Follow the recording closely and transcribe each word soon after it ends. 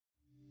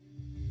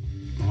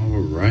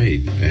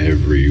right,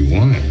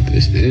 everyone.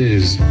 This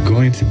is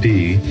going to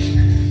be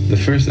the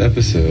first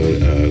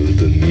episode of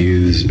the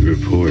Muse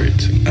Report.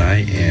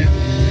 I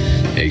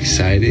am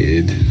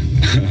excited.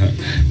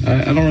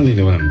 I don't really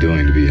know what I'm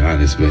doing, to be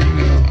honest, but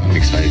I'm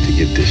excited to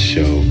get this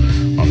show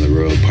on the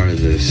road. Part of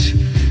this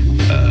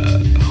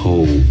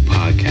whole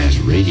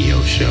podcast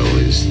radio show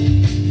is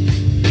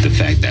the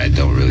fact that I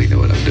don't really know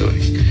what I'm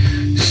doing.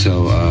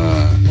 So,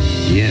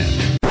 yeah.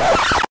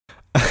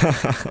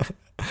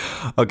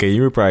 Okay,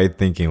 you were probably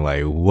thinking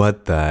like,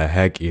 what the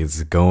heck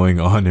is going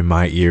on in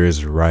my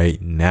ears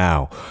right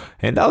now?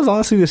 And that was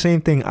honestly the same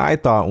thing I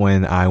thought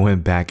when I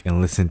went back and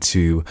listened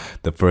to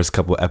the first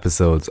couple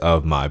episodes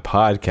of my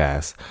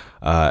podcast.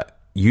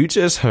 You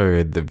just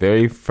heard the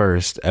very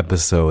first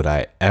episode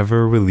I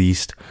ever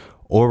released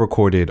or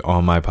recorded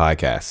on my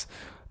podcast.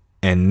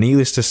 And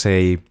needless to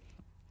say,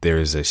 there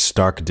is a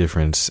stark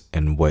difference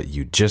in what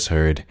you just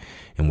heard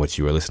and what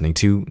you are listening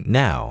to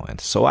now. And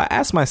so I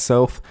asked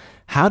myself,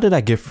 how did I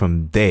get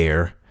from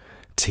there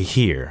to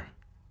here?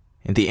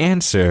 And the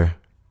answer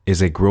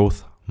is a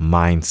growth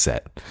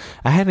mindset.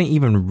 I hadn't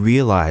even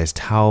realized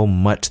how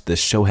much the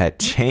show had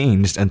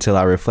changed until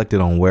I reflected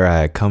on where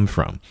I had come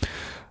from.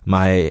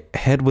 My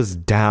head was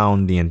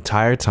down the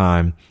entire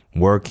time,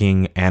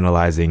 working,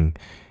 analyzing,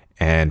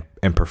 and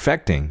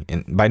perfecting.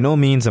 And by no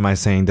means am I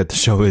saying that the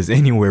show is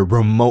anywhere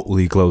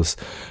remotely close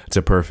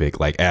to perfect,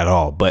 like at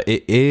all. But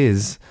it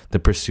is the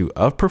pursuit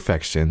of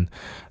perfection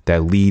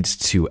that leads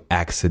to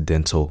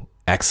accidental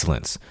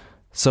excellence.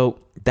 So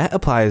that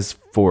applies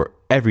for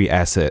every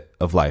asset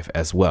of life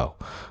as well.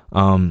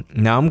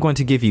 Now I'm going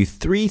to give you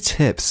 3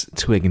 tips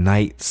to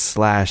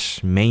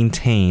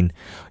ignite/maintain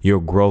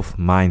your growth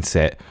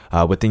mindset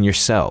within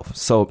yourself.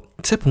 So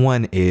tip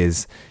 1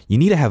 is you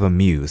need to have a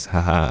muse.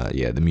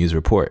 Yeah, the Muse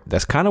Report.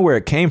 That's kind of where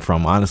it came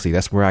from. Honestly,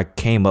 that's where I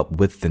came up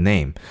with the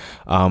name.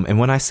 And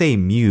when I say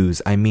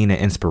muse, I mean an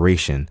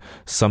inspiration,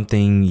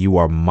 something you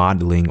are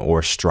modeling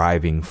or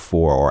striving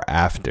for or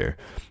after.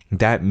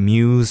 That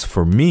muse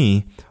for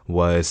me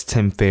was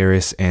Tim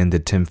Ferriss and the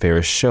Tim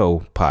Ferriss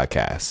Show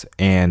podcast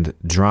and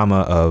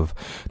drama of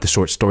the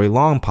Short Story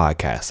Long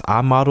podcast.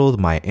 I modeled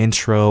my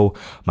intro,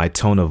 my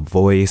tone of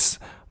voice,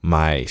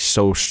 my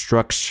show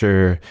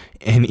structure,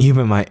 and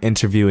even my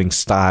interviewing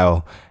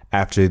style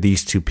after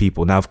these 2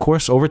 people. Now, of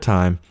course, over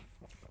time,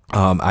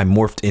 I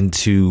morphed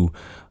into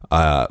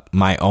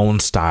my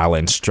own style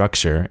and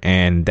structure,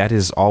 and that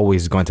is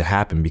always going to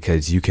happen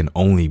because you can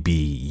only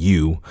be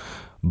you.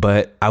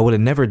 But I would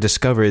have never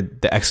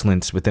discovered the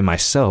excellence within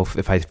myself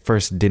if I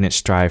first didn't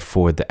strive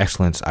for the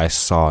excellence I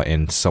saw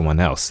in someone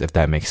else, if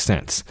that makes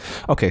sense.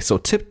 Okay, so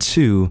tip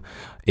 2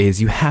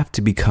 is you have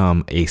to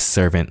become a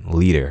servant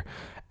leader.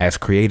 As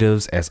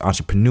creatives, as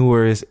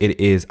entrepreneurs, it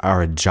is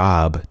our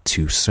job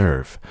to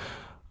serve.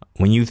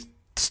 When you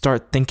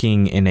start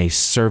thinking in a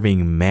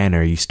serving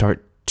manner, you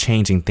start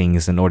changing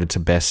things in order to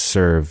best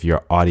serve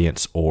your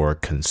audience or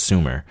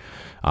consumer.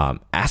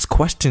 Ask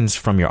questions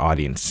from your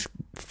audience.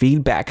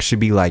 Feedback should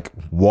be like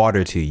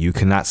water to you. You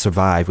cannot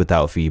survive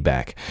without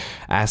feedback.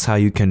 Ask how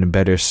you can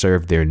better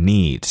serve their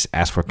needs.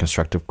 Ask for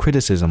constructive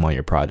criticism on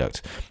your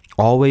product.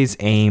 Always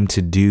aim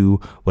to do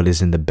what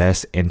is in the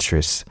best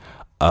interest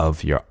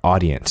of your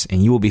audience,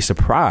 and you will be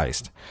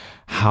surprised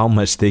how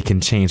much they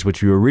can change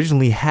what you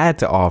originally had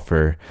to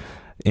offer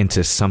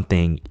into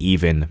something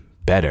even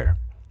better.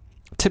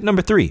 Tip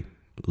number 3,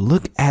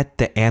 look at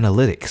the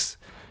analytics.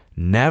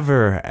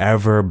 Never,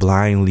 ever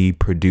blindly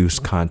produce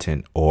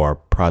content or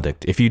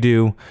product. If you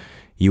do,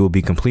 you will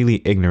be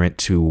completely ignorant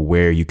to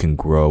where you can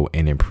grow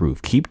and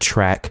improve. Keep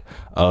track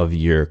of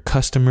your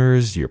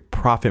customers, your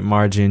profit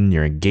margin,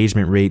 your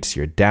engagement rates,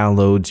 your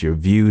downloads, your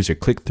views, your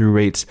click-through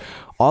rates,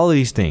 all of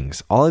these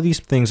things. All of these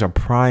things are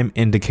prime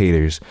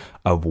indicators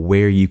of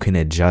where you can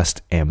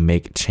adjust and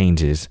make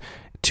changes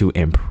to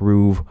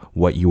improve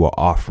what you are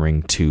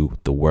offering to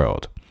the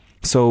world.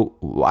 So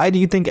why do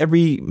you think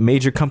every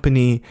major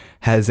company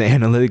has an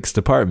analytics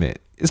department?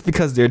 It's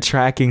because they're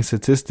tracking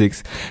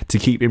statistics to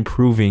keep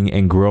improving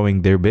and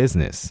growing their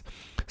business.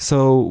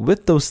 So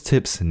with those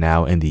tips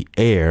now in the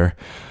air,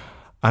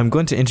 I'm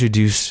going to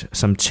introduce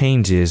some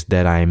changes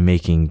that I am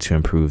making to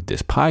improve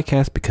this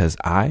podcast because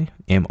I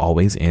am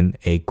always in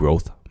a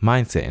growth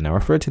mindset. And I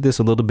referred to this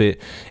a little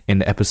bit in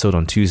the episode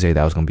on Tuesday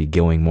that I was going to be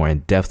going more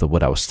in depth of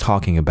what I was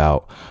talking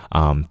about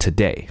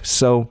today.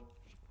 So,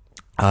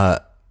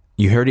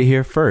 you heard it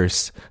here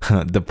first.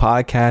 The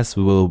podcast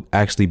will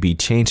actually be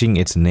changing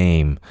its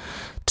name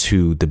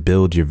to the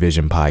Build Your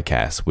Vision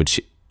podcast,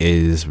 which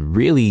is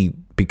really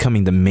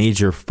becoming the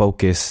major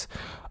focus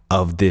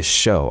of this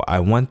show. I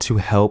want to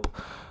help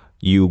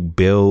you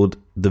build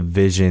the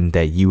vision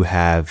that you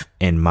have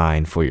in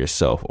mind for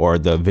yourself, or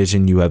the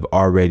vision you have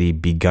already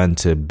begun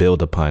to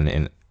build upon,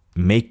 and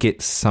make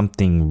it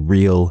something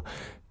real,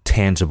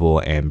 tangible,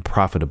 and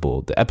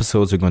profitable. The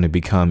episodes are going to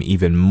become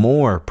even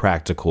more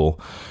practical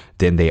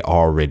than they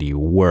already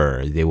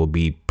were. They will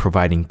be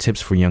providing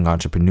tips for young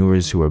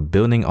entrepreneurs who are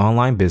building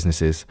online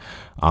businesses,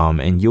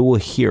 and you will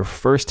hear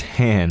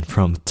firsthand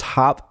from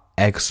top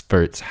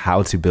experts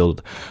how to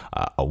build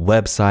a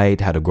website,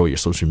 how to grow your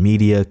social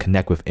media,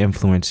 connect with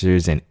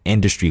influencers and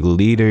industry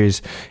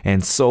leaders,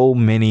 and so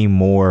many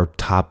more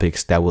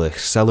topics that will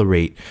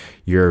accelerate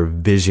your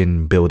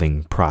vision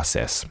building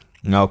process.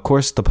 Now, of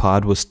course, the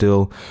pod will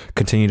still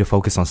continue to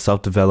focus on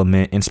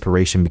self-development,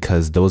 inspiration,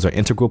 because those are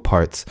integral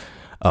parts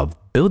of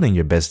building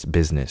your best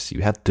business.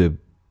 You have to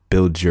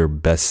build your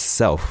best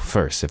self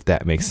first, if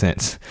that makes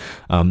sense.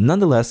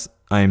 Nonetheless,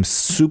 I am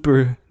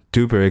super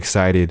duper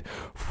excited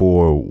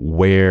for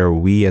where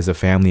we as a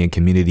family and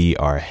community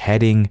are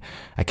heading.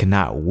 I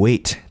cannot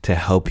wait to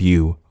help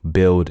you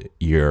build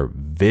your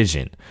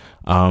vision.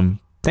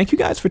 Thank you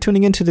guys for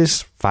tuning into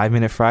this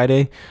 5-Minute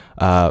Friday.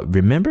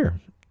 Remember,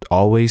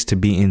 always to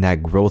be in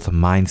that growth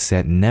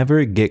mindset.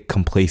 Never get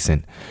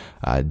complacent.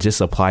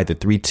 Just apply the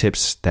 3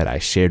 tips that I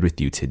shared with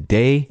you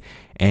today,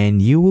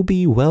 and you will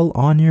be well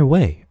on your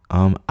way.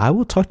 I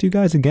will talk to you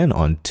guys again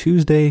on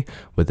Tuesday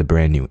with a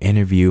brand new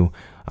interview.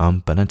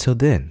 But until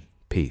then,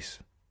 peace.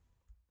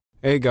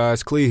 Hey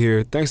guys, Clee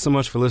here. Thanks so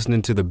much for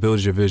listening to the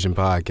Build Your Vision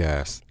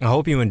podcast. I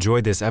hope you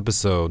enjoyed this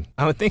episode.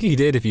 I would think you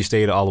did if you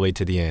stayed all the way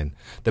to the end.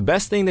 The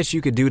best thing that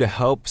you could do to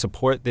help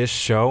support this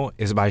show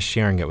is by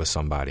sharing it with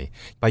somebody.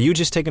 By you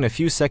just taking a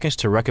few seconds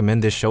to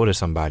recommend this show to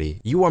somebody,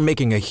 you are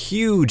making a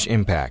huge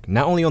impact,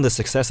 not only on the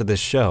success of this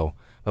show,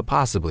 but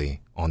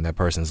possibly on that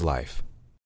person's life.